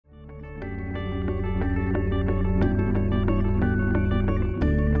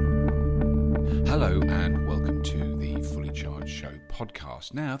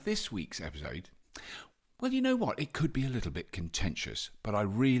podcast. Now, this week's episode, well, you know what? It could be a little bit contentious, but I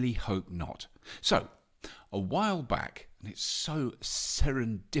really hope not. So, a while back, and it's so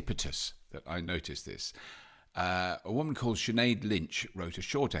serendipitous that I noticed this, a woman called Sinead Lynch wrote a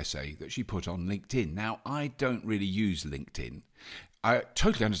short essay that she put on LinkedIn. Now, I don't really use LinkedIn. I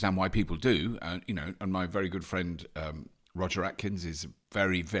totally understand why people do, and my very good friend Roger Atkins is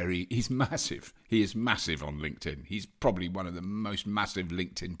he's massive. He is massive on LinkedIn. He's probably one of the most massive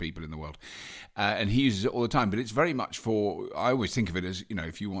LinkedIn people in the world. And he uses it all the time, but it's very much I always think of it as,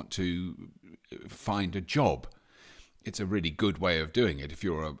 if you want to find a job, it's a really good way of doing it. If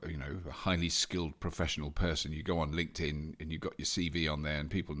you're a highly skilled professional person, you go on LinkedIn and you've got your CV on there and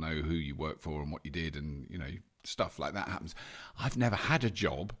people know who you work for and what you did and, stuff like that happens. I've never had a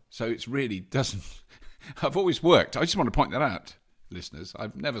job, so it's really doesn't... I've always worked. I just want to point that out, listeners.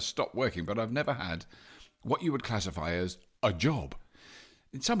 I've never stopped working, but I've never had what you would classify as a job.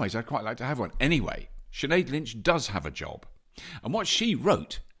 In some ways, I'd quite like to have one. Anyway, Sinead Lynch does have a job. And what she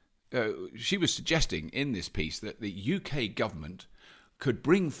wrote, she was suggesting in this piece that the UK government could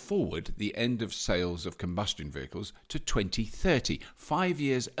bring forward the end of sales of combustion vehicles to 2030, 5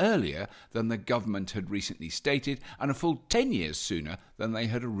 years earlier than the government had recently stated and a full 10 years sooner than they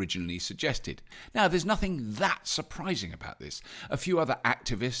had originally suggested. Now, there's nothing that surprising about this. A few other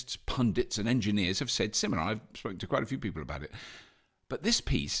activists, pundits and engineers have said similar. I've spoken to quite a few people about it. But this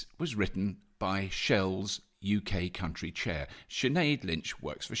piece was written by Shell's UK country chair. Sinead Lynch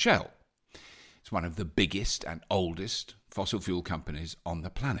works for Shell. It's one of the biggest and oldest fossil fuel companies on the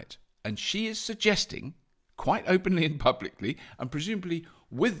planet. And she is suggesting, quite openly and publicly, and presumably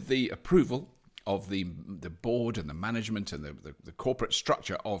with the approval of the board and the management and the corporate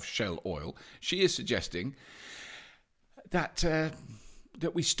structure of Shell Oil, she is suggesting that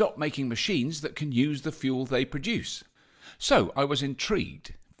we stop making machines that can use the fuel they produce. So I was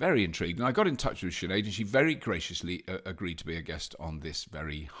intrigued, very intrigued, and I got in touch with Sinead, and she very graciously agreed to be a guest on this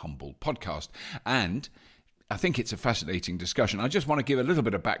very humble podcast. And I think it's a fascinating discussion. I just want to give a little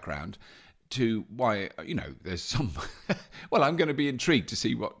bit of background to why, there's some... well, I'm going to be intrigued to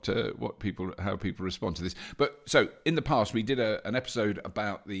see how people respond to this. But so in the past, we did an episode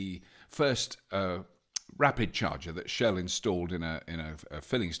about the first rapid charger that Shell installed in a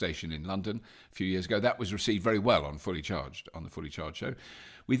filling station in London a few years ago. That was received very well on the Fully Charged show.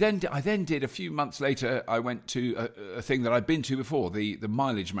 I then did a few months later. I went to a thing that I'd been to before, the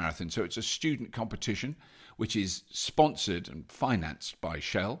mileage marathon. So it's a student competition which is sponsored and financed by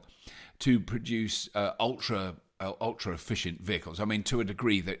Shell to produce ultra efficient vehicles. I mean, to a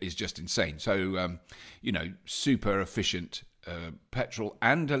degree that is just insane. So super efficient. Petrol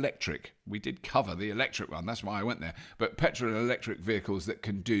and electric. We did cover the electric one, that's why I went there. But petrol and electric vehicles that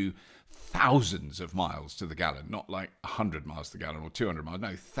can do thousands of miles to the gallon, not like 100 miles to the gallon or 200 miles,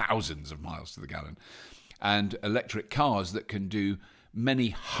 no, thousands of miles to the gallon. And electric cars that can do many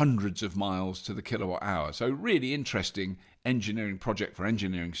hundreds of miles to the kilowatt hour. So really interesting engineering project for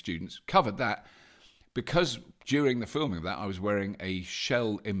engineering students. Covered that. Because during the filming of that, I was wearing a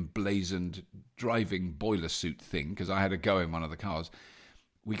Shell emblazoned driving boiler suit thing because I had a go in one of the cars.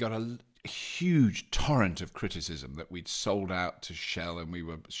 We got a huge torrent of criticism that we'd sold out to Shell and we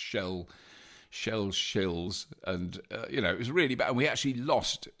were Shell shills. And, it was really bad. And we actually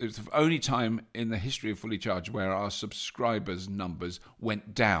lost. It was the only time in the history of Fully Charged where our subscribers' numbers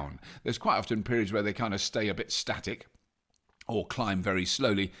went down. There's quite often periods where they kind of stay a bit static or climb very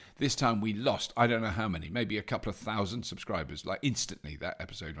slowly. This time we lost, I don't know how many, maybe a couple of thousand subscribers, like instantly that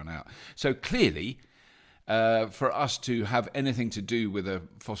episode went out. So clearly, for us to have anything to do with a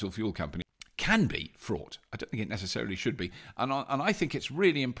fossil fuel company can be fraught. I don't think it necessarily should be. And I think it's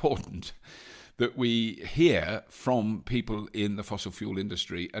really important that we hear from people in the fossil fuel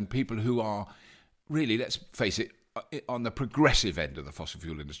industry and people who are really, let's face it, on the progressive end of the fossil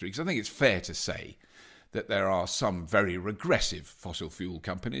fuel industry. Because I think it's fair to say that there are some very regressive fossil fuel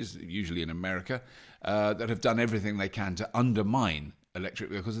companies, usually in America, that have done everything they can to undermine electric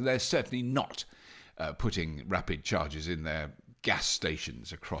vehicles. And they're certainly not putting rapid chargers in their gas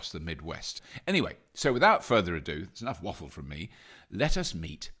stations across the Midwest. Anyway, so without further ado, it's enough waffle from me. Let us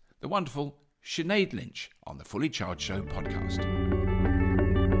meet the wonderful Sinead Lynch on the Fully Charged Show podcast.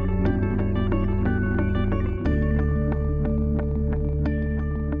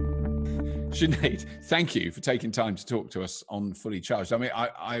 Sinead, thank you for taking time to talk to us on Fully Charged. I mean,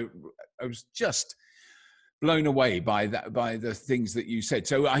 I was just blown away by the things that you said.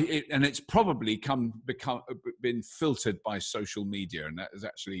 So, and it's probably been filtered by social media, and that is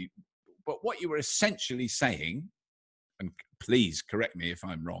actually. But what you were essentially saying, and please correct me if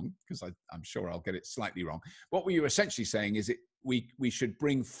I'm wrong, because I'm sure I'll get it slightly wrong. What were you essentially saying is we should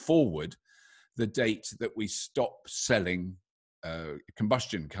bring forward the date that we stop selling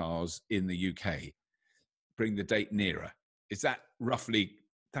combustion cars in the UK. Bring the date nearer. Is that roughly,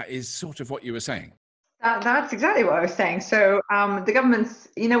 that is sort of what you were saying? That's exactly what I was saying. So the government's,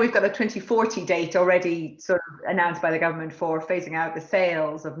 we've got a 2040 date already sort of announced by the government for phasing out the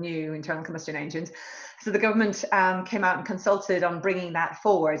sales of new internal combustion engines. So the government came out and consulted on bringing that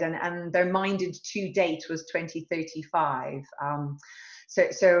forward, and their minded to date was 2035.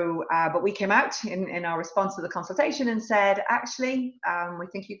 But we came out in our response to the consultation and said, actually, we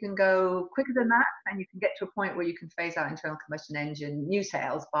think you can go quicker than that, and you can get to a point where you can phase out internal combustion engine new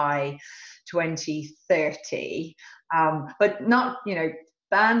sales by 2030. But not,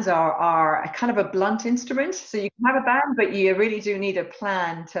 bans are a kind of a blunt instrument. So you can have a ban, but you really do need a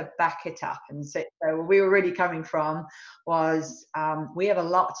plan to back it up. And so where we were really coming from was we have a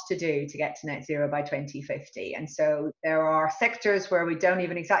lot to do to get to net zero by 2050. And so there are sectors where we don't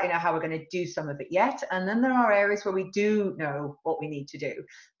even exactly know how we're going to do some of it yet. And then there are areas where we do know what we need to do.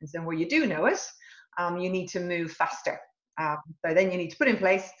 And so where you do know it, you need to move faster. So then you need to put in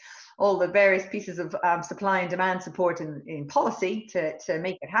place all the various pieces of supply and demand support in policy to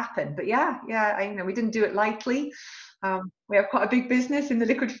make it happen. But we didn't do it lightly. We have quite a big business in the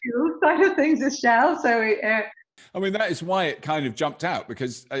liquid fuel side of things as Shell. So I mean, that is why it kind of jumped out,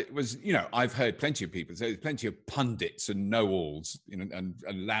 because it was, I've heard plenty of people say, plenty of pundits and know-alls, and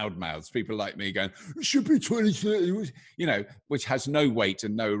loudmouths, people like me going, it should be 2030, which has no weight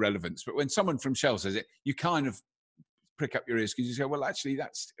and no relevance. But when someone from Shell says it, you kind of prick up your ears, because you say, well, actually,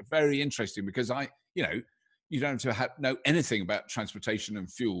 that's very interesting, because you don't have to know anything about transportation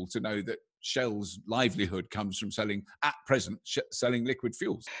and fuel to know that Shell's livelihood comes from selling liquid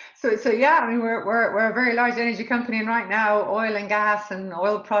fuels. So I mean, we're a very large energy company, and right now oil and gas and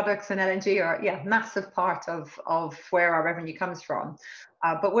oil products and LNG are massive part of where our revenue comes from.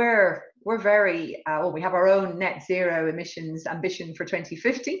 But we're very we have our own net zero emissions ambition for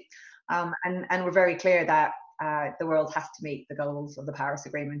 2050, and we're very clear that the world has to meet the goals of the Paris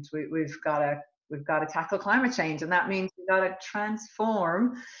Agreement. We've got to tackle climate change, and that means we've got to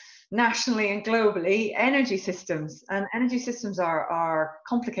transform nationally and globally energy systems. And energy systems are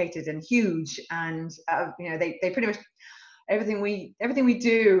complicated and huge, and they pretty much everything we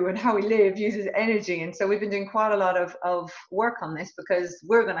do and how we live uses energy. And so we've been doing quite a lot of work on this, because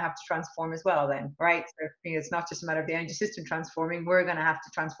we're going to have to transform as well then, right? So it's not just a matter of the energy system transforming, we're going to have to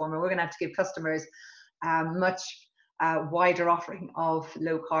transform, and we're going to have to give customers much wider offering of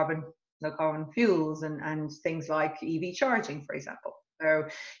low carbon fuels and things like EV charging, for example.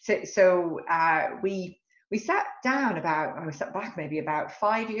 So we sat back maybe about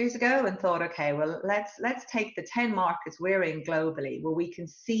 5 years ago and thought, okay, well, let's take the 10 markets we're in globally where we can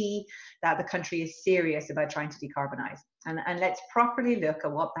see that the country is serious about trying to decarbonize, and let's properly look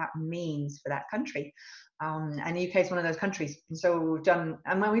at what that means for that country. And the UK is one of those countries. And so we've done,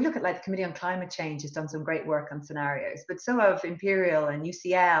 and when we look at the Committee on Climate Change has done some great work on scenarios, but so have Imperial and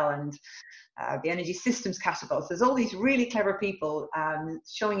UCL and the Energy Systems Catapults. There's all these really clever people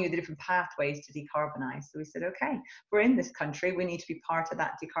showing you the different pathways to decarbonize. So we said, okay, we're in this country, we need to be part of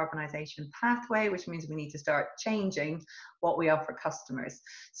that decarbonisation pathway, which means we need to start changing what we offer customers.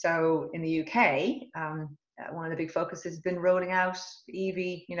 So in the UK, one of the big focuses has been rolling out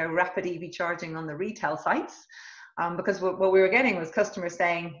EV, rapid EV charging on the retail sites, because what we were getting was customers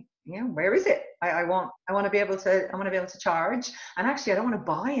saying, where is it? I want to be able to charge, and actually I don't want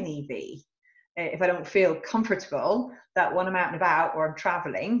to buy an EV if I don't feel comfortable that when I'm out and about or I'm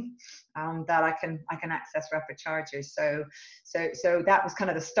traveling, that I can access rapid chargers. So that was kind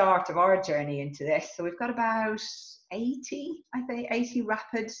of the start of our journey into this. So we've got about 80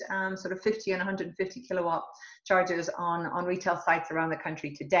 rapid sort of 50 and 150 kilowatt chargers on retail sites around the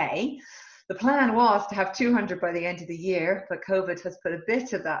country today. The plan was to have 200 by the end of the year, but COVID has put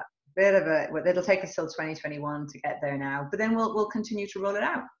it'll take us till 2021 to get there now, but then we'll continue to roll it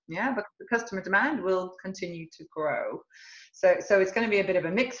out, because the customer demand will continue to grow. So it's going to be a bit of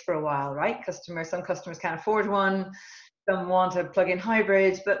a mix for a while, right? Some customers can't afford one, some want a plug-in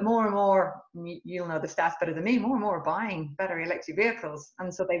hybrid, but more and more, you'll know the stats better than me, more and more are buying battery electric vehicles,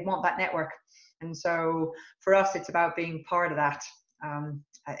 and so they want that network. And so for us, it's about being part of that,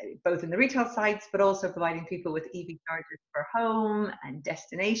 both in the retail sites, but also providing people with EV chargers for home and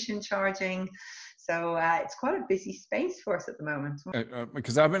destination charging. So it's quite a busy space for us at the moment.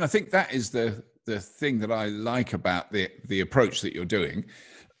 Because I think that is the thing that I like about the approach that you're doing,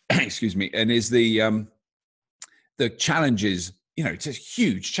 excuse me, and is the challenges. It's a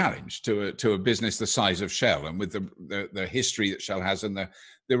huge challenge to a business the size of Shell, and with the history that Shell has and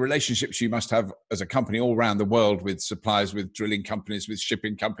the relationships you must have as a company all around the world with suppliers, with drilling companies, with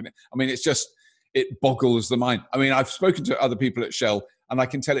shipping companies. I mean, it boggles the mind. I mean, I've spoken to other people at Shell, and I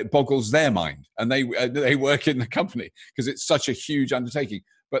can tell it boggles their mind, and they work in the company because it's such a huge undertaking.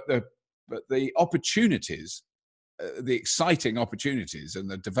 But the opportunities, the exciting opportunities, and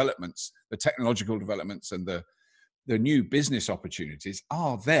the developments, the technological developments, and the new business opportunities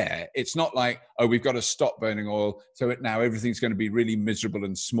are there. It's not like, oh, we've got to stop burning oil, so now everything's going to be really miserable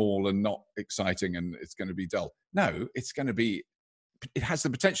and small and not exciting, and it's going to be dull. No, it has the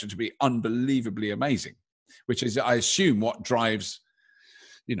potential to be unbelievably amazing, which is, I assume, what drives,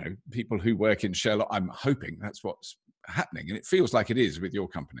 people who work in Shell. I'm hoping that's what's happening, and it feels like it is with your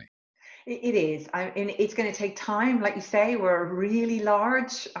company. It is. It's going to take time. Like you say, we're really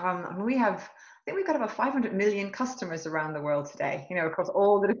large. I think we've got about 500 million customers around the world today, across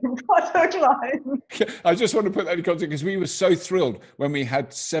all the different product lines. I just want to put that in context because we were so thrilled when we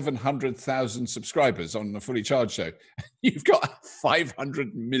had 700,000 subscribers on the Fully Charged show. You've got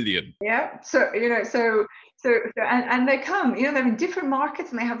 500 million. Yeah. And they come, they're in different markets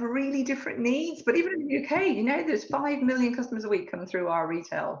and they have really different needs. But even in the UK, there's 5 million customers a week coming through our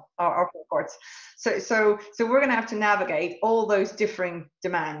retail, our forecourts. So we're going to have to navigate all those differing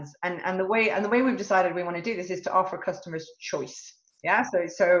demands. And the way we've decided we want to do this is to offer customers choice. Yeah.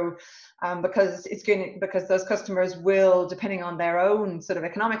 Because those customers will, depending on their own sort of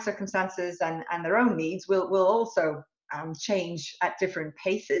economic circumstances and their own needs, will also change at different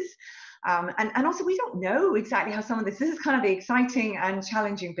paces. And also, we don't know exactly how some of this is kind of the exciting and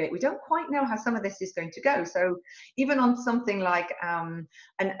challenging bit. We don't quite know how some of this is going to go. So even on something like, and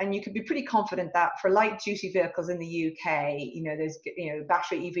you could be pretty confident that for light duty vehicles in the UK, there's,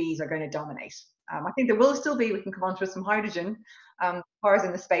 battery EVs are going to dominate. I think there will still be, we can come on to some hydrogen cars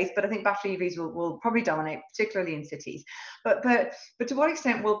in the space, but I think battery EVs will probably dominate, particularly in cities. But to what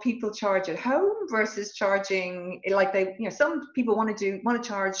extent will people charge at home versus charging like some people want to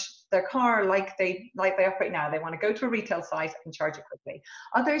charge their car like they operate now. They want to go to a retail site and charge it quickly.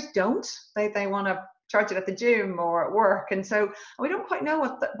 Others don't. They want to charge it at the gym or at work, and so we don't quite know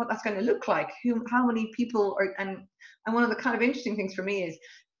what that's going to look like. How many people are, and one of the kind of interesting things for me is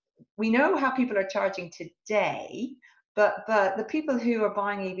we know how people are charging today, but the people who are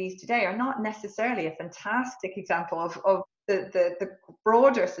buying EVs today are not necessarily a fantastic example of the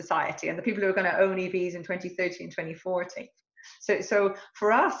broader society and the people who are going to own EVs in 2030 and 2040. So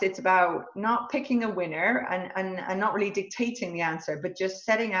for us, it's about not picking a winner and not really dictating the answer, but just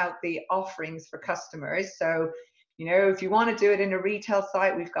setting out the offerings for customers. So, if you want to do it in a retail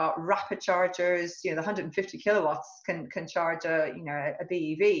site, we've got rapid chargers. The 150 kilowatts can charge a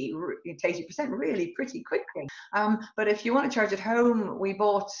BEV, 80% really pretty quickly. But if you want to charge at home, we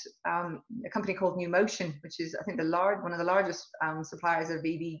bought a company called New Motion, which is, I think, one of the largest suppliers of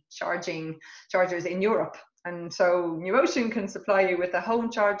EV chargers in Europe. And so New Ocean can supply you with a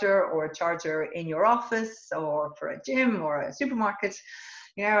home charger or a charger in your office or for a gym or a supermarket.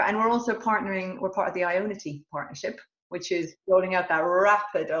 And we're also we're part of the Ionity partnership, which is rolling out that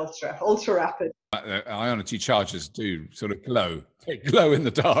rapid, ultra rapid. Ionity chargers do sort of glow in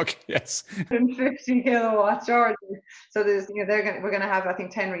the dark, yes. 150 kilowatt chargers. So there's, we're going to have, I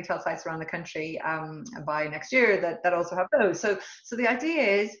think, 10 retail sites around the country by next year that also have those. So the idea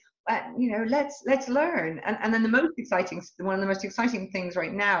is, let's learn. And then one of the most exciting things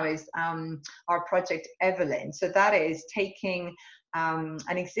right now is our project Evelyn. So that is taking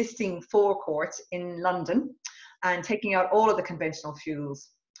an existing forecourt in London and taking out all of the conventional fuels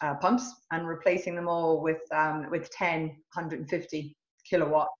pumps and replacing them all with 10 150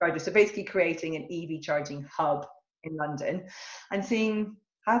 kilowatt chargers. So basically creating an EV charging hub in London and seeing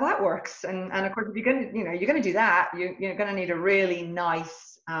how that works. And of course, if you're going to do that, you're going to need a really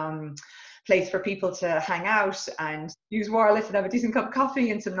nice place for people to hang out and use wireless and have a decent cup of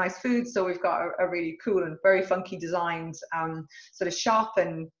coffee and some nice food. So we've got a really cool and very funky designed sort of shop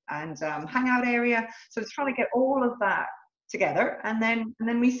and hangout area. So it's trying to get all of that together, and then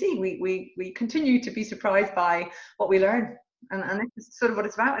we continue to be surprised by what we learn, and this is sort of what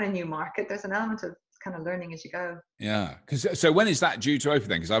it's about in a new market. There's an element of kind of learning as you go. Yeah. So when is that due to open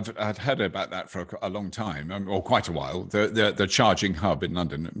then? Because I've heard about that for a long time, or quite a while, the charging hub in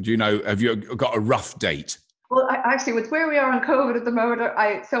London. Do you know, have you got a rough date? Well, actually, with where we are on COVID at the moment,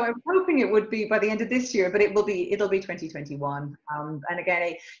 I'm hoping it would be by the end of this year, but it'll be 2021. And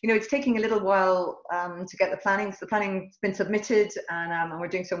again, it's taking a little while to get the planning. So the planning's been submitted, and we're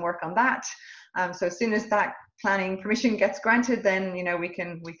doing some work on that. So as soon as that planning permission gets granted, then we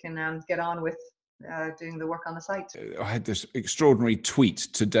can get on with doing the work on the site. I had this extraordinary tweet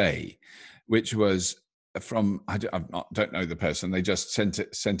today, which was don't know the person. They just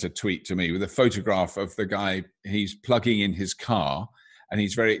sent a tweet to me with a photograph of the guy. He's plugging in his car, and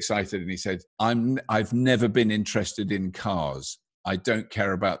he's very excited. And he said, "I've never been interested in cars. I don't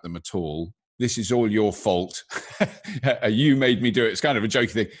care about them at all. This is all your fault. You made me do it." It's kind of a jokey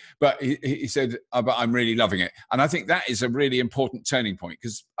thing, but he said, "But I'm really loving it." And I think that is a really important turning point,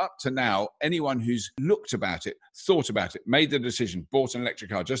 because up to now, anyone who's looked about it, thought about it, made the decision, bought an electric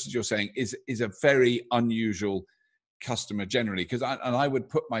car, just as you're saying, is a very unusual customer generally. Because I would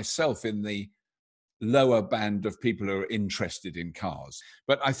put myself in the lower band of people who are interested in cars.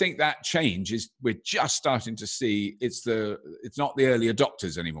 But I think that change is, we're just starting to see, it's not the early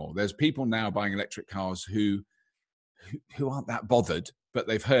adopters anymore. There's people now buying electric cars who aren't that bothered, but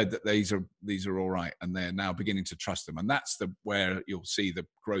they've heard that these are all right, and they're now beginning to trust them. And that's where you'll see the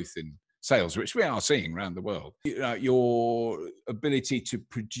growth in sales, which we are seeing around the world. Your ability to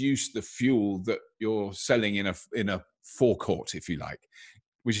produce the fuel that you're selling in a forecourt, if you like,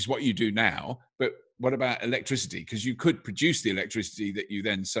 which is what you do now. But what about electricity? Because you could produce the electricity that you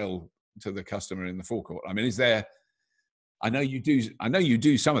then sell to the customer in the forecourt. I mean, I know you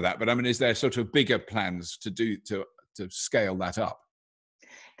do some of that, but I mean, is there sort of bigger plans to scale that up?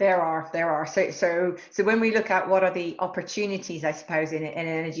 There are. So when we look at what are the opportunities, I suppose, in an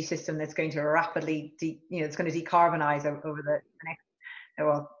energy system that's going to rapidly, it's going to decarbonize over the next,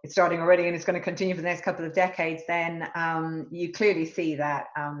 well, it's starting already and it's going to continue for the next couple of decades, then you clearly see that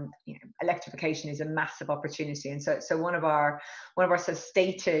electrification is a massive opportunity. And so one of our sort of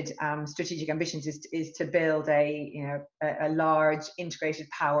stated strategic ambitions is to build a large integrated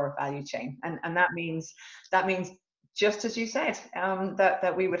power value chain, and that means just as you said,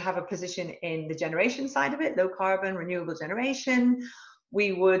 that we would have a position in the generation side of it, low carbon, renewable generation.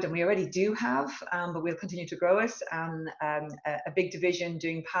 We would, and we already do have, but we'll continue to grow it, a big division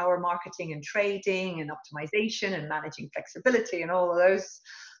doing power marketing and trading and optimization and managing flexibility and all of those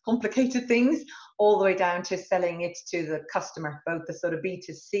complicated things, all the way down to selling it to the customer, both the sort of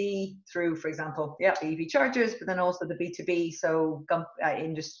B2C through, for example, the EV chargers, but then also the B2B, so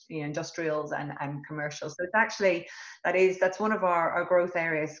industrials and commercials. So it's actually, that's one of our growth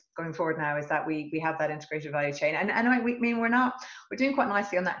areas going forward now, is that we have that integrated value chain. And we mean, we're doing quite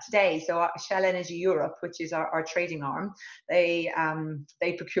nicely on that today. So Shell Energy Europe, which is our trading arm, they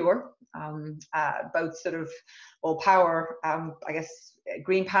procure both sort of all power, I guess,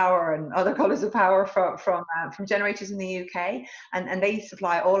 green power and other colours of power from generators in the UK, and they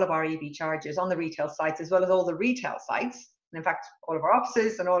supply all of our EV chargers on the retail sites, as well as all the retail sites, and in fact all of our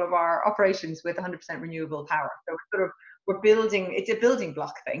offices and all of our operations, with 100% renewable power. So we're building, it's a building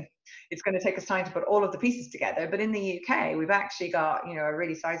block thing. It's going to take us time to put all of the pieces together, but in the UK we've actually got a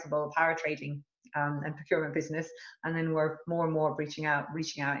really sizable power trading and procurement business, and then we're more and more reaching out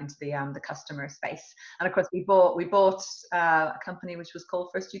into the customer space. And of course, we bought a company which was called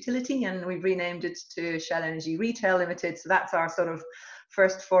First Utility, and we've renamed it to Shell Energy Retail Limited. So that's our sort of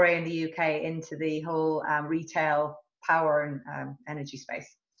first foray in the UK into the whole retail power and energy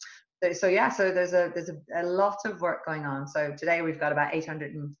space. So there's a lot of work going on. So today we've got about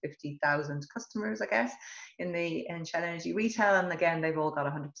 850,000 customers, I guess, in Shell Energy Retail, and again, they've all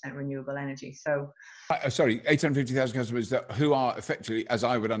got 100% renewable energy. So, sorry, 850,000 customers who are effectively, as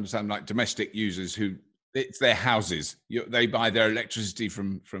I would understand, like domestic users who it's their houses. They buy their electricity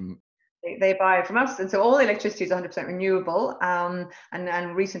from. They buy it from us, and so all electricity is 100% renewable,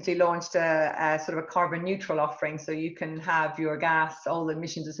 and recently launched a sort of a carbon neutral offering, so you can have your gas, all the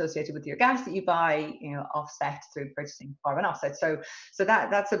emissions associated with your gas that you buy, offset through purchasing carbon offset. So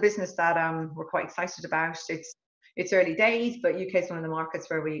that's a business that we're quite excited about. It's early days, but UK is one of the markets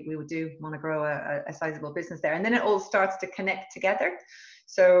where we do want to grow a sizable business there, and then it all starts to connect together.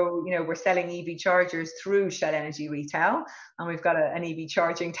 So, we're selling EV chargers through Shell Energy Retail, and we've got an EV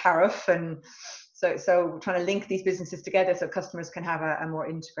charging tariff. And so we're trying to link these businesses together so customers can have a more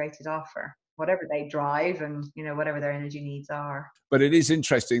integrated offer, whatever they drive and, whatever their energy needs are. But it is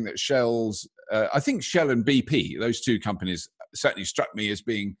interesting that I think Shell and BP, those two companies certainly struck me as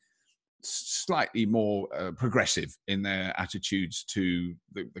being slightly more progressive in their attitudes to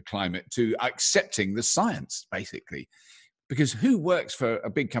the climate, to accepting the science, basically. Because who works for a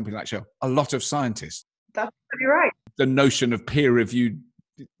big company like Shell? A lot of scientists. That's pretty right. The notion of peer-reviewed,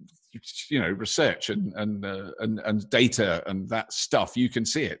 research and data and that stuff, you can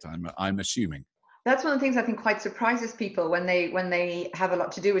see it. I'm assuming. That's one of the things I think quite surprises people when they have a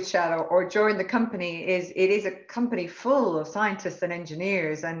lot to do with Shell or join the company. Is it is a company full of scientists and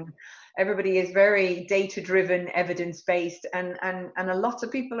engineers, and Everybody is very data driven, evidence based, and a lot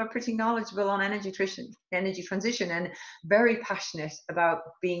of people are pretty knowledgeable on energy transition, and very passionate about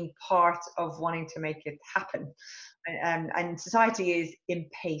being part of wanting to make it happen. And society is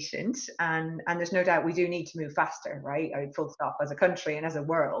impatient, and there's no doubt we do need to move faster, right? I mean, full stop, as a country and as a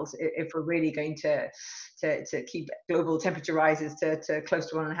world, if we're really going to keep global temperature rises to close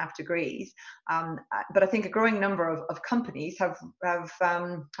to 1.5 degrees. But I think a growing number of companies have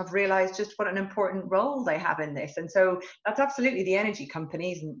realised just what an important role they have in this, and so that's absolutely the energy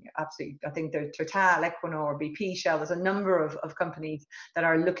companies, and absolutely, I think the Total, Equinor, BP, Shell. There's a number of companies that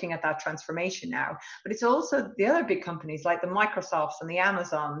are looking at that transformation now, but it's also the other big companies like the Microsofts and the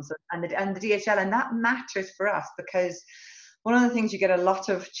Amazons and the DHL, and that matters for us because one of the things you get a lot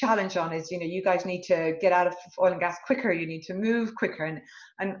of challenge on is, you guys need to get out of oil and gas quicker, you need to move quicker.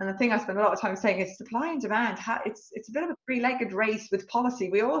 And the thing I spend a lot of time saying is supply and demand, it's a bit of a three-legged race with policy.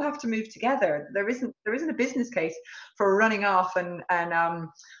 We all have to move together. There isn't a business case for running off and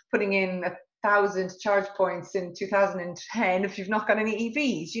putting in 1,000 charge points in 2010 if you've not got any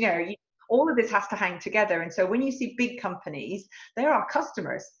EVs. All of this has to hang together. And so when you see big companies, they're our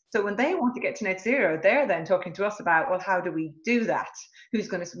customers. So when they want to get to net zero, they're then talking to us about, well, how do we do that?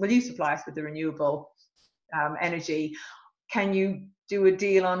 Will you supply us with the renewable energy? Can you do a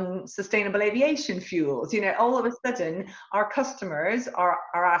deal on sustainable aviation fuels? All of a sudden, our customers are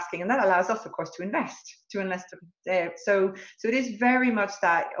asking, and that allows us, of course, to invest. So it is very much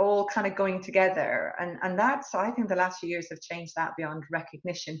that all kind of going together, and that's, I think, the last few years have changed that beyond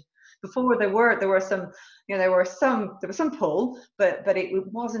recognition. Before there was some pull, but it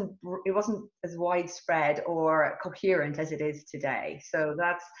wasn't as widespread or coherent as it is today. So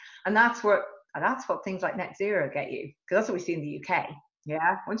that's what things like net zero get you, because that's what we see in the UK.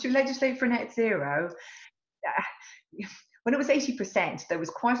 Yeah, once you legislate for net zero, when it was 80%, there was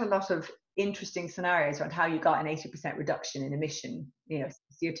quite a lot of interesting scenarios around how you got an 80% reduction in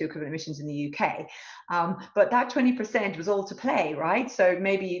CO2 equivalent emissions in the UK. But that 20% was all to play, right? So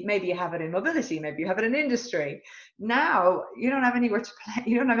maybe you have it in mobility, maybe you have it in industry. Now you don't have anywhere to play.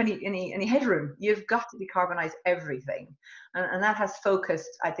 You don't have any headroom. You've got to decarbonize everything, and that has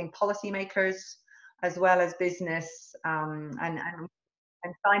focused, I think, policymakers as well as business and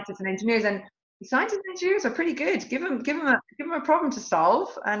scientists and engineers. And scientists and engineers are pretty good. Give them a problem to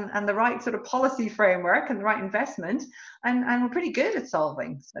solve, and the right sort of policy framework and the right investment, and we're pretty good at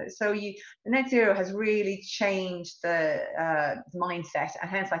solving. So the net zero has really changed the mindset,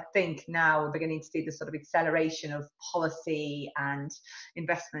 and hence I think now we're beginning to see the sort of acceleration of policy and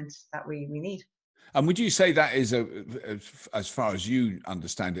investment that we need. And would you say that is, as far as you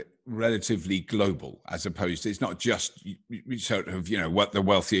understand it, relatively global, as opposed to, it's not just sort of, what the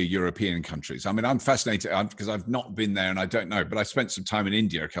wealthier European countries? I mean, I'm fascinated because I've not been there and I don't know, but I spent some time in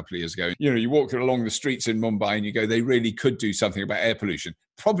India a couple of years ago. You walk along the streets in Mumbai and you go, they really could do something about air pollution.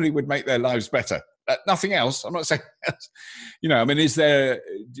 Probably would make their lives better. Nothing else. I'm not saying, I mean, is there,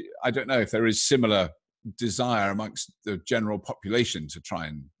 I don't know if there is similar desire amongst the general population to try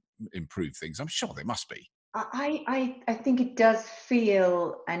and improve things. I'm sure there must be. I think it does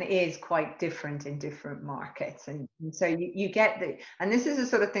feel and is quite different in different markets, and so you get and this is the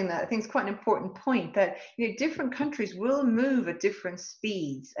sort of thing that I think is quite an important point, that different countries will move at different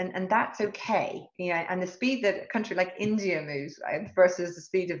speeds, and that's okay. And the speed that a country like India moves, right, versus the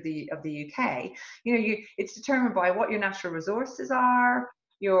speed of the UK, it's determined by what your natural resources are,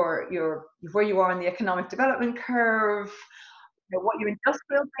 your where you are in the economic development curve, what your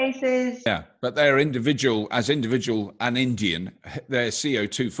industrial base is. Yeah, but they're individual and Indian, their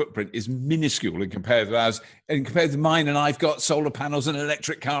CO2 footprint is minuscule in compared to mine. And I've got solar panels and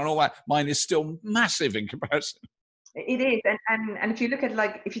electric car and all that. Mine is still massive in comparison. It is, and if you look at,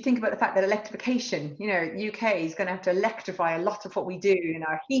 if you think about the fact that electrification, UK is going to have to electrify a lot of what we do in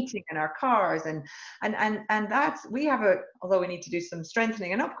our heating and our cars, and that's, although we need to do some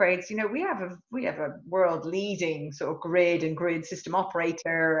strengthening and upgrades, we have a world leading sort of grid system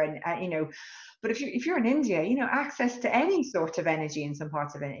operator, and but if you're in India, access to any sort of energy in some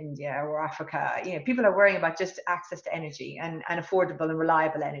parts of India or Africa, people are worrying about just access to energy and affordable and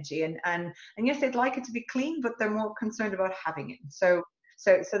reliable energy, and yes, they'd like it to be clean, but they're more concerned about having it. So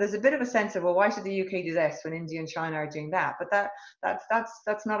there's a bit of a sense of, well, why should the UK do this when India and China are doing that? But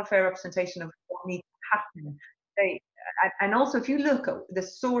that's not a fair representation of what needs to happen. And also, if you look at the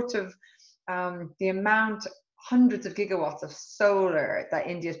sort of the amount, hundreds of gigawatts of solar that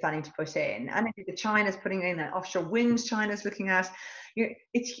India is planning to put in, and China's putting in, that offshore wind China's looking at,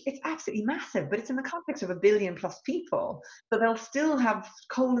 it's absolutely massive, but it's in the context of 1 billion plus people. So they'll still have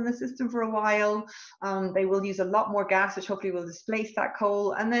coal in the system for a while. They will use a lot more gas, which hopefully will displace that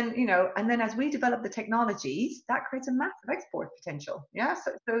coal. And then, and then as we develop the technologies, that creates a massive export potential. Yeah.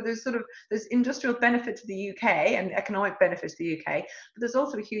 So there's industrial benefit to the UK and economic benefit to the UK, but there's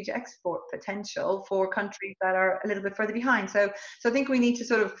also a huge export potential for countries that are a little bit further behind. So I think we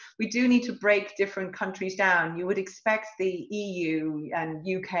do need to break different countries down. You would expect the EU and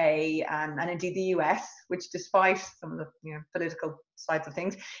UK and indeed the US, which despite some of the political sides of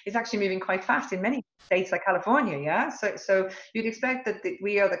things, is actually moving quite fast in many states like California. Yeah, so you'd expect that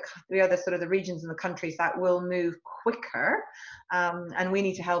we are the sort of the regions and the countries that will move quicker, and we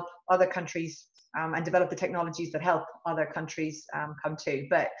need to help other countries and develop the technologies that help other countries come too.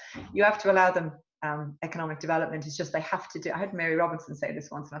 But you have to allow them economic development. It's just they have to do. I heard Mary Robinson say this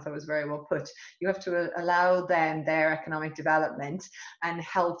once, and I thought it was very well put. You have to allow them their economic development and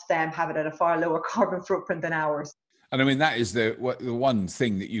help them have it at a far lower carbon footprint than ours. And I mean, that is the one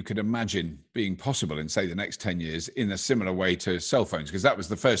thing that you could imagine being possible in, say, the next 10 years in a similar way to cell phones, because that was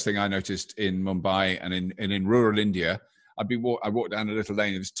the first thing I noticed in Mumbai and in rural India. I walked down a little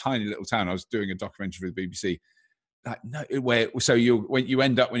lane in this tiny little town. I was doing a documentary for the BBC. When you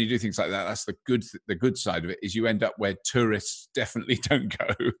end up, when you do things like that, that's the good side of it, is you end up where tourists definitely don't go,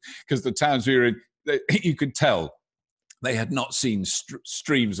 because the towns we were in, you could tell they had not seen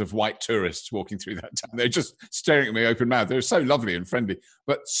streams of white tourists walking through that town. They're just staring at me open mouthed. They were so lovely and friendly,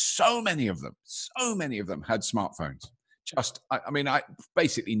 but so many of them had smartphones.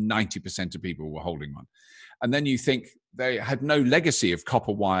 Basically 90% of people were holding one. And then you think they had no legacy of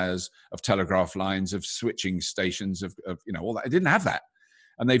copper wires, of telegraph lines, of switching stations, of all that. They didn't have that.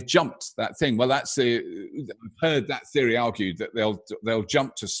 And they've jumped that thing. Well, I've heard that theory argued that they'll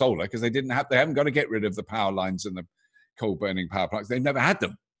jump to solar because they haven't got to get rid of the power lines and the coal burning power plants. They've never had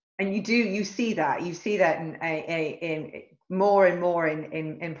them. And you see that in more and more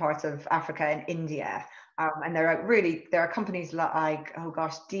in parts of Africa and India. And there are companies like,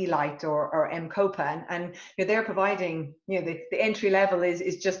 D-Light or M-Copa, and they're providing, the entry level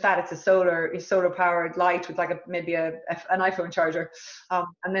is just that. It's a solar powered light with maybe an iPhone charger.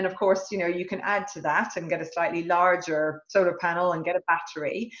 And then of course, you can add to that and get a slightly larger solar panel and get a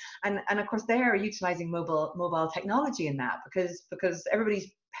battery. And of course they are utilizing mobile technology in that, because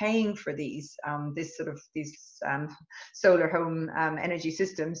everybody's paying for these solar home energy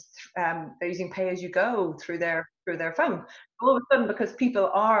systems. They're using pay as you go through their phone. All of a sudden, because people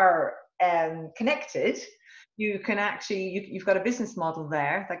are connected, you can actually you've got a business model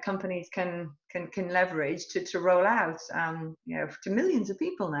there that companies can leverage to roll out to millions of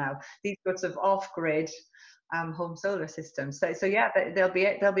people now, these sorts of off-grid home solar systems. So yeah,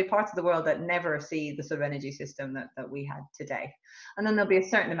 there'll be parts of the world that never see the sort of energy system that we had today. And then there'll be a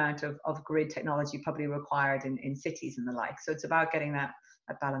certain amount of grid technology probably required in cities and the like. So it's about getting that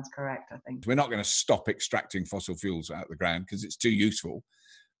balance correct, I think. We're not going to stop extracting fossil fuels out of the ground because it's too useful.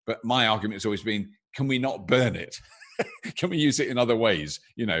 But my argument has always been, can we not burn it? Can we use it in other ways,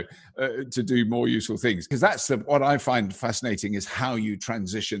 to do more useful things? Because that's what I find fascinating, is how you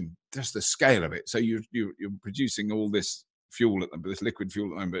transition, just the scale of it. So you're producing all this fuel this liquid fuel at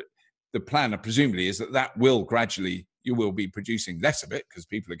the moment, but the plan presumably is that will gradually, you will be producing less of it because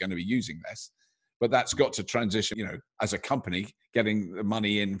people are going to be using less. But that's got to transition, as a company, getting the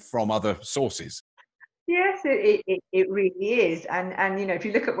money in from other sources. Yes, it really is. And if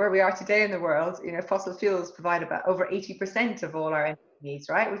you look at where we are today in the world, fossil fuels provide about over 80% of all our energy needs,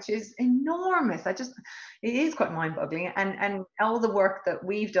 right? Which is enormous. It is quite mind-boggling. And all the work that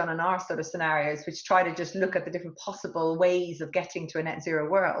we've done in our sort of scenarios, which try to just look at the different possible ways of getting to a net zero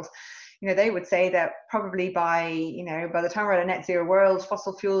world, they would say that probably by the time we're at a net zero world,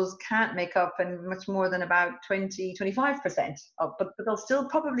 fossil fuels can't make up and much more than about 20-25% of, but they'll still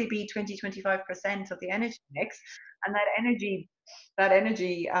probably be 20-25% of the energy mix, and that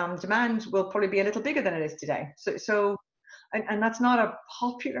energy demand will probably be a little bigger than it is today. So and that's not a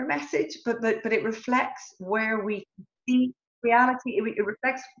popular message, but it reflects where we see reality. It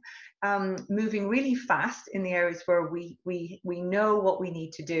reflects moving really fast in the areas where we know what we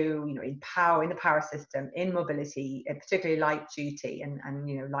need to do, in the power system, in mobility, particularly light duty and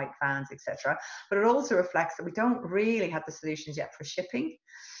light vans, etc. But it also reflects that we don't really have the solutions yet for shipping.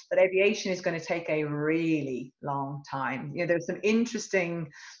 That aviation is going to take a really long time. There's some interesting.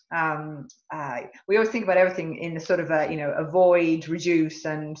 We always think about everything in the sort of avoid, reduce,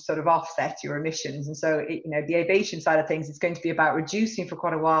 and sort of offset your emissions. And so, the aviation side of things is going to be about reducing for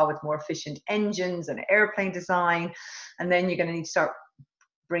quite a while with more efficient engines and airplane design, and then you're going to need to start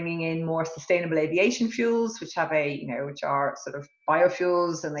bringing in more sustainable aviation fuels, which have which are sort of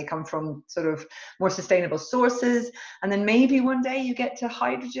biofuels, and they come from sort of more sustainable sources. And then maybe one day you get to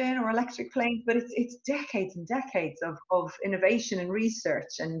hydrogen or electric planes, but it's decades and decades of innovation and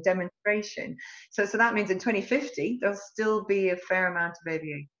research and demonstration. So that means in 2050 there'll still be a fair amount of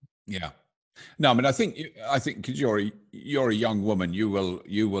aviation. Yeah. No, I mean, I think because you're a young woman, you will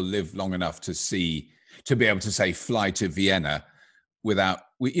live long enough to be able to say fly to Vienna without,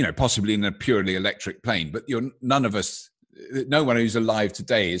 possibly in a purely electric plane. But none of us, no one who's alive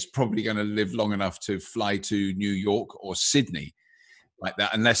today is probably going to live long enough to fly to New York or Sydney like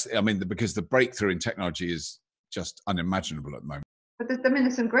that, because the breakthrough in technology is just unimaginable at the moment. But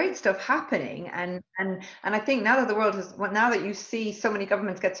there's some great stuff happening, and I think now that the world now that you see so many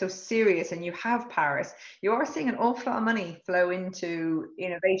governments get so serious, and you have Paris, you are seeing an awful lot of money flow into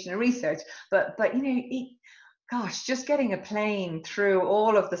innovation and research. But gosh, just getting a plane through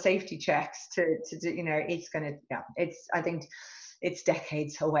all of the safety checks to do, I think it's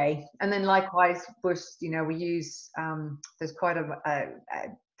decades away. And then likewise, we use there's quite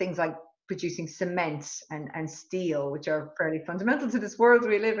things like producing cement and steel, which are fairly fundamental to this world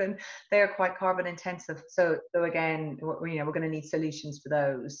we live in. They are quite carbon intensive. So again, we're going to need solutions for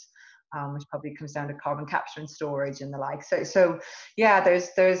those, which probably comes down to carbon capture and storage and the like. So yeah, there's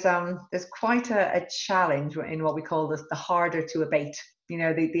quite a challenge in what we call the harder to abate.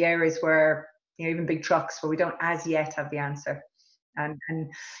 The areas where even big trucks where we don't as yet have the answer. And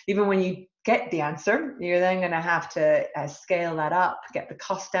even when you get the answer, you're then going to have to scale that up, get the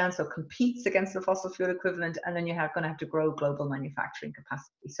cost down so it competes against the fossil fuel equivalent, and then you're going to have to grow global manufacturing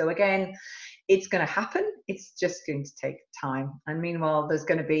capacity. So again, it's going to happen. It's just going to take time. And meanwhile, there's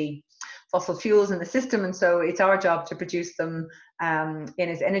going to be fossil fuels in the system, and so it's our job to produce them in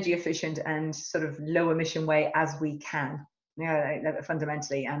as energy efficient and sort of low emission way as we can.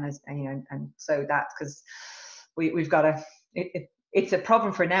 Fundamentally, and so that's because we've got to. It's a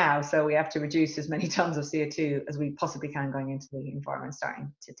problem for now, so we have to reduce as many tons of CO2 as we possibly can going into the environment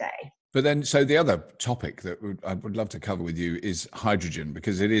starting today. But then, so the other topic that I would love to cover with you is hydrogen,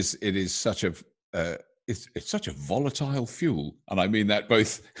 because it is such a it's such a volatile fuel, and I mean that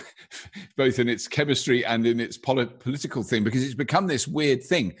both in its chemistry and in its political thing, because it's become this weird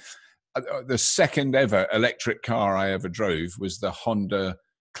thing. The second ever electric car I ever drove was the Honda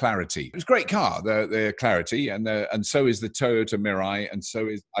Clarity. It was a great car, the Clarity, and so is the Toyota Mirai, and so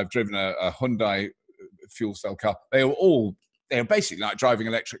is I've driven a Hyundai fuel cell car. They're basically like driving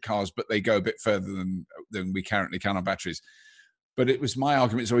electric cars, but they go a bit further than we currently can on batteries. But it was my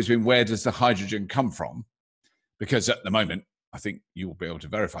argument has always been, where does the hydrogen come from? Because at the moment, I think you'll be able to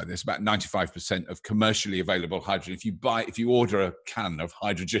verify this, about 95% of commercially available hydrogen, if you order a can of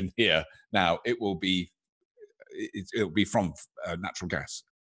hydrogen here now, it'll be from natural gas.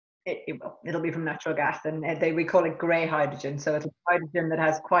 It'll be from natural gas, and we call it grey hydrogen. So it's hydrogen that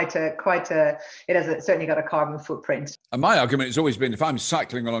has certainly got a carbon footprint. And my argument has always been, if I'm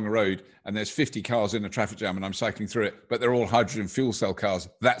cycling along a road and there's 50 cars in a traffic jam and I'm cycling through it, but they're all hydrogen fuel cell cars,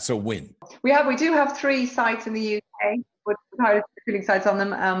 that's a win. We do have 3 sites in the UK with hydrogen fueling sites on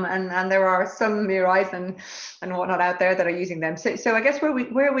them, and there are some Mirais and whatnot out there that are using them. So I guess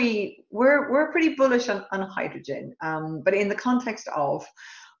we're pretty bullish on hydrogen, but in the context of,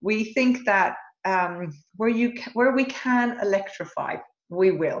 we think that where we can electrify,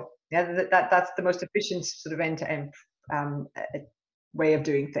 we will. Yeah, that's the most efficient sort of end-to-end way of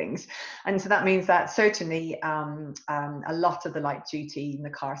doing things. And so that means that certainly a lot of the light duty in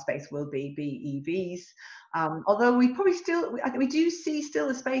the car space will be EVs. Although we do see still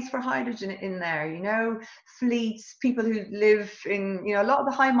a space for hydrogen in there, fleets, people who live in, a lot of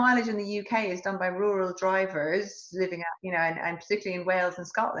the high mileage in the UK is done by rural drivers living out, and particularly in Wales and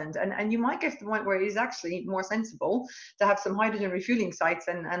Scotland. And you might get to the point where it is actually more sensible to have some hydrogen refueling sites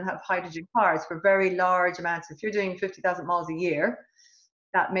and have hydrogen cars for very large amounts. If you're doing 50,000 miles a year,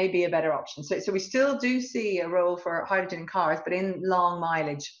 that may be a better option. So we still do see a role for hydrogen in cars, but in long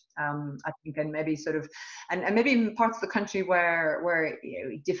mileage, I think, and maybe and maybe in parts of the country where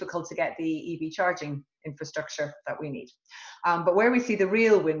difficult to get the EV charging infrastructure that we need. But where we see the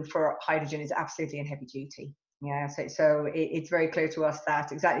real win for hydrogen is absolutely in heavy duty. Yeah, so it's very clear to us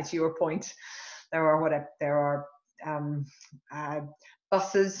that, exactly to your point, there are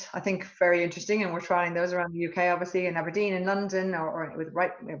buses, I think, very interesting, and we're trying those around the UK, obviously, in Aberdeen and London, or with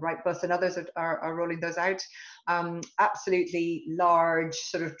Right Bus, and others are rolling those out. Absolutely large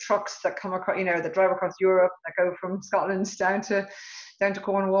sort of trucks that come across, that drive across Europe, that go from Scotland down to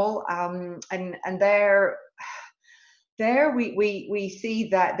Cornwall, and there we see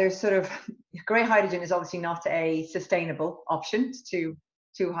that there's sort of grey hydrogen is obviously not a sustainable option to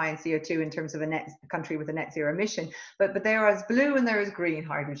too high in CO2 in terms of a country with a net zero emission. But there is blue and there is green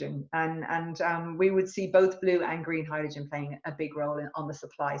hydrogen, and we would see both blue and green hydrogen playing a big role on the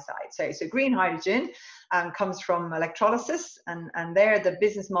supply side. So green hydrogen comes from electrolysis, and there the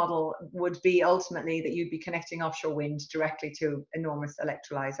business model would be ultimately that you'd be connecting offshore wind directly to enormous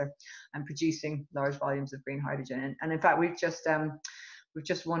electrolyzer and producing large volumes of green hydrogen. And in fact, we've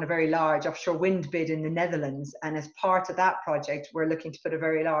just won a very large offshore wind bid in the Netherlands. And as part of that project, we're looking to put a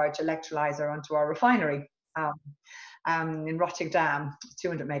very large electrolyzer onto our refinery in Rotterdam,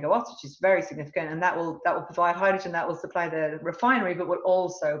 200 megawatts, which is very significant. And that will provide hydrogen, that will supply the refinery, but will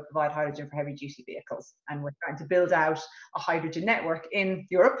also provide hydrogen for heavy duty vehicles. And we're trying to build out a hydrogen network in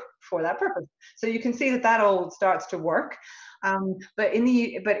Europe for that purpose. So you can see that all starts to work. But in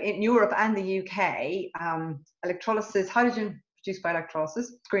Europe and the UK, electrolysis, hydrogen produced by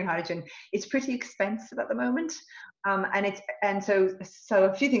electrolysis, green hydrogen, is pretty expensive at the moment. So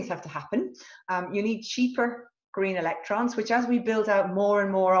a few things have to happen. You need cheaper green electrons, which as we build out more and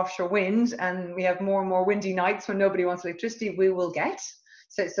more offshore wind and we have more and more windy nights when nobody wants electricity, we will get.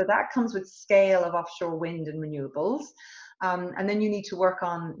 So that comes with scale of offshore wind and renewables. And then you need to work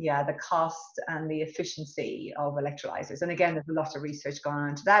on, the cost and the efficiency of electrolyzers. And again, there's a lot of research going on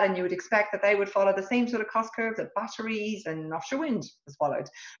into that. And you would expect that they would follow the same sort of cost curve that batteries and offshore wind has followed.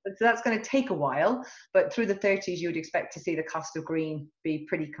 But so that's going to take a while. But through the 30s, you would expect to see the cost of green be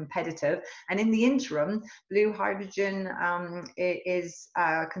pretty competitive. And in the interim, blue hydrogen is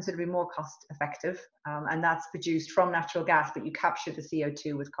considerably more cost effective. And that's produced from natural gas, but you capture the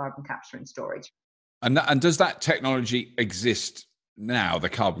CO2 with carbon capture and storage. And does that technology exist now, the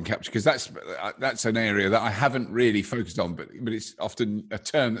carbon capture? Because that's an area that I haven't really focused on, but it's often a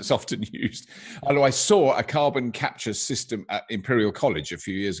term that's often used. Although I saw a carbon capture system at Imperial College a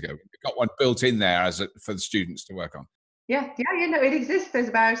few years ago. We got one built in there for the students to work on. Yeah, it exists. There's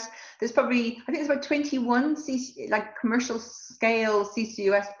probably, I think there's about 21 commercial scale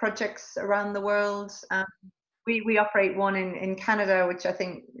CCUS projects around the world. We operate one in Canada, which I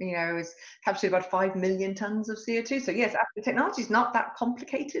think, is captured about 5 million tons of CO2. So yes, the technology is not that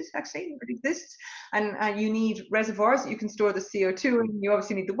complicated, actually. It exists. And you need reservoirs that you can store the CO2 in. You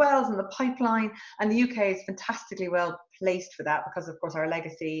obviously need the wells and the pipeline. And the UK is fantastically well placed for that because, of course, our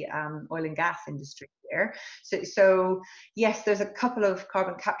legacy oil and gas industry here. So yes, there's a couple of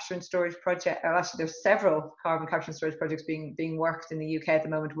carbon capture and storage projects. Actually, there's several carbon capture and storage projects being worked in the UK at the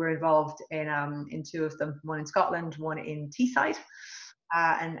moment. We're involved in two of them, one in Scotland, one in Teesside.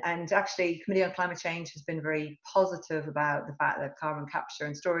 And actually, Committee on Climate Change has been very positive about the fact that carbon capture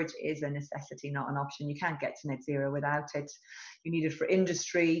and storage is a necessity, not an option. You can't get to net zero without it. You need it for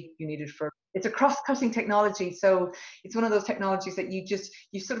industry. It's a cross-cutting technology. So it's one of those technologies that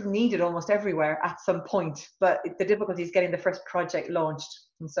you sort of need it almost everywhere at some point. But the difficulty is getting the first project launched.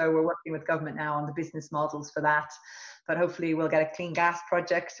 And so we're working with government now on the business models for that. But hopefully we'll get a clean gas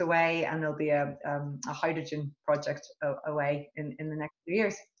project away, and there'll be a hydrogen project away in the next few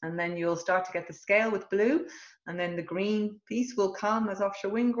years. And then you'll start to get the scale with blue, and then the green piece will come as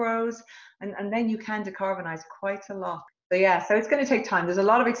offshore wind grows, and then you can decarbonize quite a lot. So it's going to take time. There's a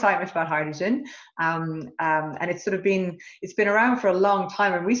lot of excitement about hydrogen, and it's been around for a long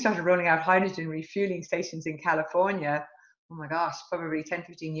time. And we started rolling out hydrogen refueling stations in California, oh my gosh, probably 10,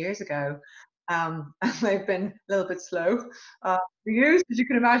 15 years ago. And they've been a little bit slow used, as you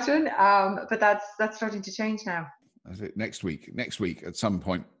can imagine. But that's starting to change now. Next week at some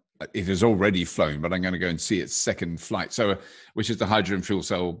point, it has already flown, but I'm going to go and see its second flight. So, which is the hydrogen fuel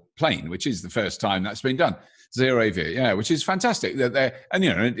cell plane, which is the first time that's been done. Zero AV, which is fantastic. And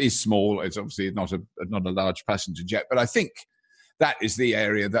it is small. It's obviously not a large passenger jet, but I think that is the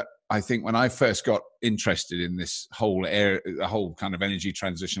area that I think when I first got interested in this whole area, the whole kind of energy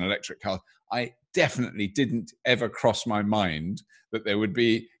transition, electric cars, I definitely didn't ever cross my mind that there would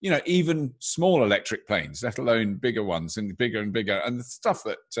be, even small electric planes, let alone bigger ones and bigger, and the stuff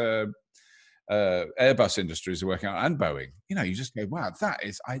that Airbus Industries are working on, and Boeing. You just go, wow,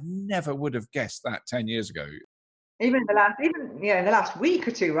 I never would have guessed that 10 years ago. Even in the last week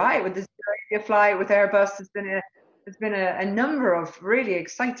or two, right? With the flight with Airbus, there's been a number of really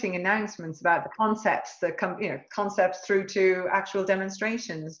exciting announcements about the concepts that come, concepts through to actual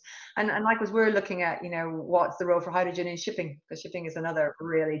demonstrations. And like as we're looking at, what's the role for hydrogen in shipping? Because shipping is another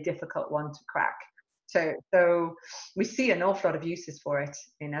really difficult one to crack. So we see an awful lot of uses for it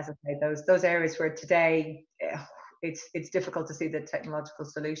in, as I say, those areas where today it's difficult to see the technological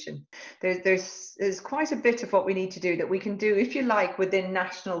solution. There's quite a bit of what we need to do that we can do, if you like, within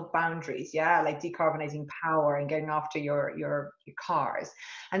national boundaries. Yeah, like decarbonizing power and getting after your cars.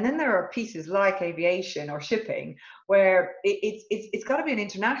 And then there are pieces like aviation or shipping where it's got to be an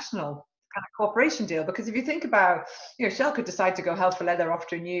international kind of cooperation deal, because if you think about, Shell could decide to go hell for leather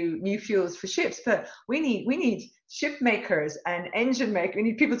after new fuels for ships, but we need ship makers and engine makers. We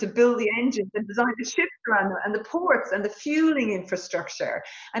need people to build the engines and design the ships around them and the ports and the fueling infrastructure.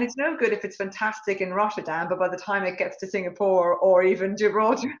 And it's no good if it's fantastic in Rotterdam, but by the time it gets to Singapore or even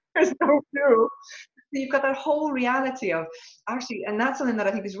Gibraltar, there's no fuel. So you've got that whole reality of actually, and that's something that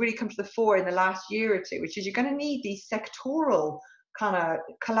I think has really come to the fore in the last year or two, which is you're going to need these sectoral kind of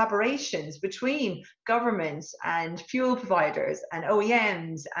collaborations between governments and fuel providers and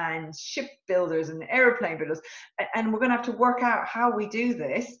OEMs and ship builders and airplane builders. And we're going to have to work out how we do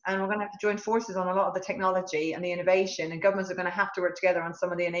this. And we're going to have to join forces on a lot of the technology and the innovation. And governments are going to have to work together on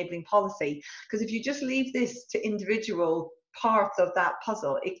some of the enabling policy. Because if you just leave this to individual parts of that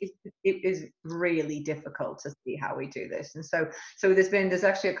puzzle, it is really difficult to see how we do this. And so there's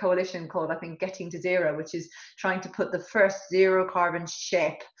actually a coalition called, I think, Getting to Zero, which is trying to put the first zero carbon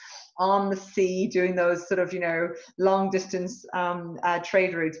ship on the sea, doing those sort of long distance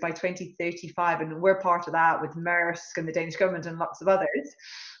trade routes by 2035, and we're part of that with Maersk and the Danish government and lots of others.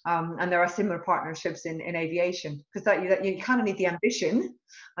 And there are similar partnerships in aviation, because that you kind of need the ambition,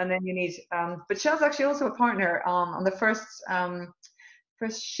 and then you need. But Shell's actually also a partner on the first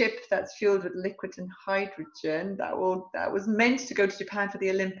ship that's fueled with liquid and hydrogen that was meant to go to Japan for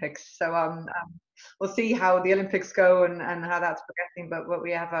the Olympics. So we'll see how the Olympics go and how that's progressing. But what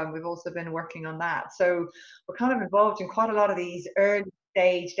we've also been working on that. So we're kind of involved in quite a lot of these early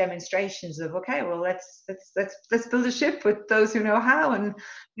stage demonstrations of, okay, well, let's build a ship with those who know how, and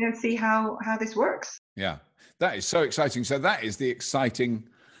see how this works. Yeah, that is so exciting. So that is the exciting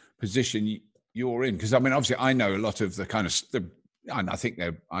position you're in, because I mean, obviously I know a lot of the kind of and I think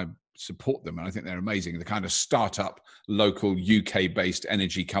I support them, and I think they're amazing, the kind of startup local UK based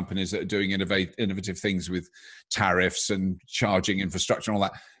energy companies that are doing innovative things with tariffs and charging infrastructure and all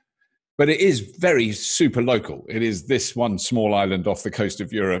that. But it is very super local. It is this one small island off the coast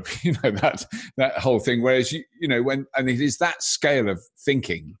of Europe, that whole thing. Whereas, and it is that scale of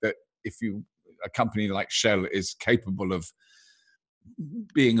thinking that a company like Shell is capable of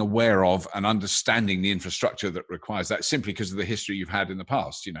being aware of and understanding the infrastructure that requires that, simply because of the history you've had in the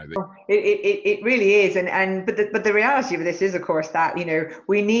past. It really is, but the reality of this is, of course, that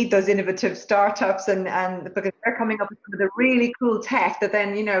we need those innovative startups, and because they're coming up with some of the really cool tech that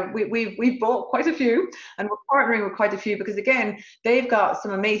then we've bought quite a few, and we're partnering with quite a few, because again, they've got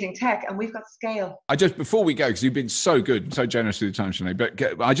some amazing tech and we've got scale. Before we go, because you've been so good, so generous with your time, Sinead, but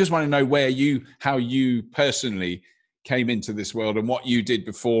I just want to know how you personally came into this world and what you did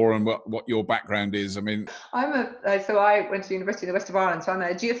before and what your background is. I mean, so I went to the University of the West of Ireland, so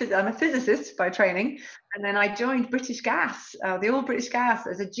I'm a physicist by training, and then I joined British Gas, the old British Gas,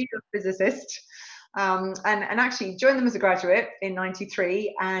 as a geophysicist, and actually joined them as a graduate in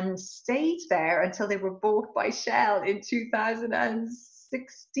 '93 and stayed there until they were bought by Shell in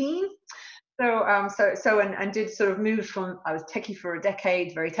 2016. And did sort of move from, I was techie for a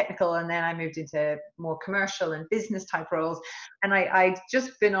decade, very technical, and then I moved into more commercial and business type roles. And I'd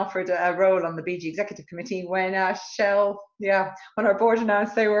just been offered a role on the BG Executive Committee when Shell, when our board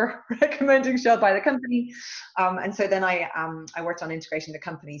announced they were recommending Shell buy the company. And so then I worked on integration of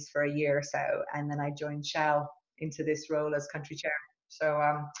companies for a year or so, and then I joined Shell into this role as country chair. So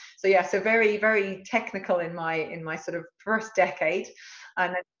very, very technical in my sort of first decade,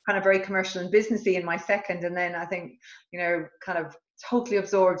 and then kind of very commercial and businessy in my second. And then I think, kind of totally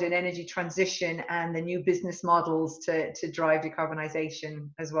absorbed in energy transition and the new business models to drive decarbonisation,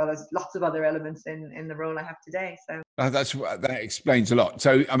 as well as lots of other elements in the role I have today. So that explains a lot.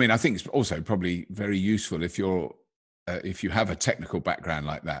 So, I mean, I think it's also probably very useful if you have a technical background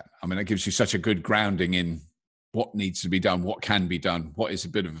like that. I mean, it gives you such a good grounding in what needs to be done, what can be done, what is a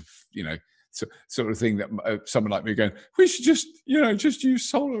bit of, sort of thing that someone like me going, we should just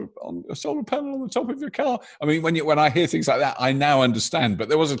use a solar panel on the top of your car. I mean, when I hear things like that, I now understand. But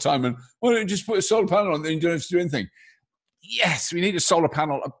there was a time when, why don't you just put a solar panel on, then you don't have to do anything. Yes, we need a solar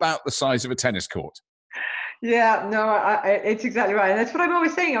panel about the size of a tennis court. Yeah, no, it's exactly right. And that's what I'm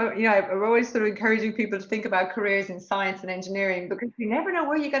always saying. I'm always sort of encouraging people to think about careers in science and engineering, because you never know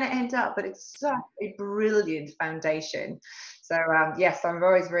where you're going to end up, but it's such a brilliant foundation. So yes, I'm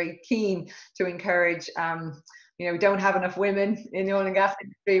always very keen to encourage we don't have enough women in the oil and gas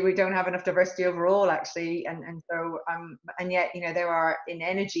industry. We don't have enough diversity overall, actually, and so and yet, there are, in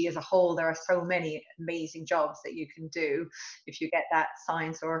energy as a whole, there are so many amazing jobs that you can do if you get that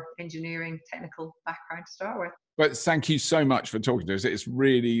science or engineering technical background to start with. But thank you so much for talking to us. It's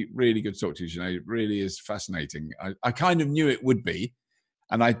really, really good to talk to you, Sinead. It really is fascinating. I kind of knew it would be,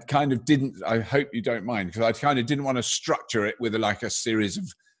 and I kind of didn't. I hope you don't mind, because I kind of didn't want to structure it with a series of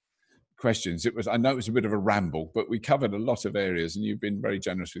questions. I know it was a bit of a ramble, but we covered a lot of areas, and you've been very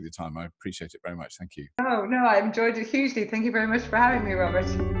generous with your time. I appreciate it very much. Thank you. Oh, no, I enjoyed it hugely. Thank you very much for having me, Robert.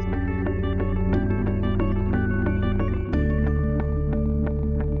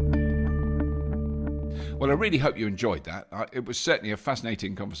 Well, I really hope you enjoyed that. It was certainly a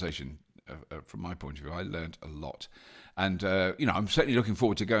fascinating conversation from my point of view. I learned a lot. And, I'm certainly looking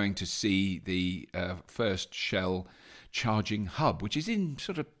forward to going to see the first Shell charging hub, which is in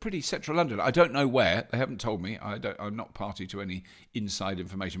sort of pretty central London. I don't know where. They haven't told me. I'm not party to any inside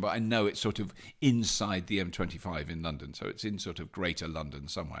information, but I know it's sort of inside the M25 in London. So it's in sort of Greater London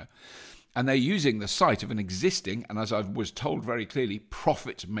somewhere. And they're using the site of an existing, and as I was told very clearly,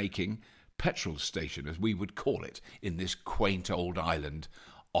 profit-making petrol station, as we would call it, in this quaint old island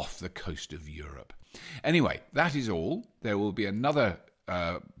off the coast of Europe. Anyway, that is all. There will be another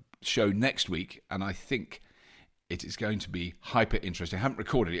show next week, and I think it is going to be hyper interesting. I haven't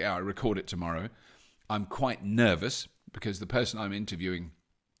recorded it yet. I record it tomorrow. I'm quite nervous because the person I'm interviewing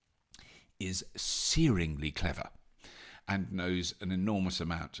is searingly clever and knows an enormous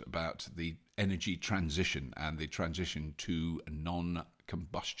amount about the energy transition and the transition to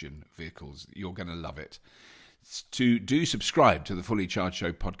non-combustion vehicles. You're going to love it. Do subscribe to the Fully Charged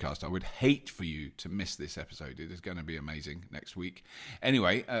Show podcast. I would hate for you to miss this episode. It is going to be amazing next week.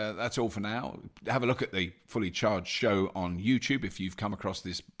 Anyway, that's all for now. Have a look at the Fully Charged Show on YouTube if you've come across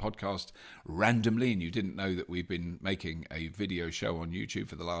this podcast randomly and you didn't know that we've been making a video show on YouTube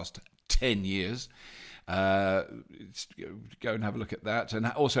for the last 10 years. Go and have a look at that, and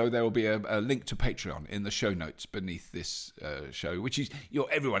also there will be a link to Patreon in the show notes beneath this show, which is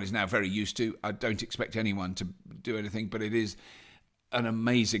everyone is now very used to. I don't expect anyone to do anything, but it is an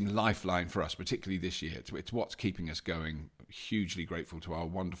amazing lifeline for us, particularly this year. It's what's keeping us going. Hugely grateful to our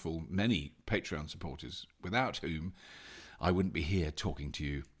wonderful many Patreon supporters, without whom I wouldn't be here talking to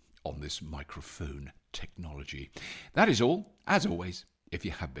you on this microphone technology. That is all. As always, if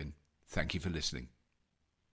you have been, thank you for listening.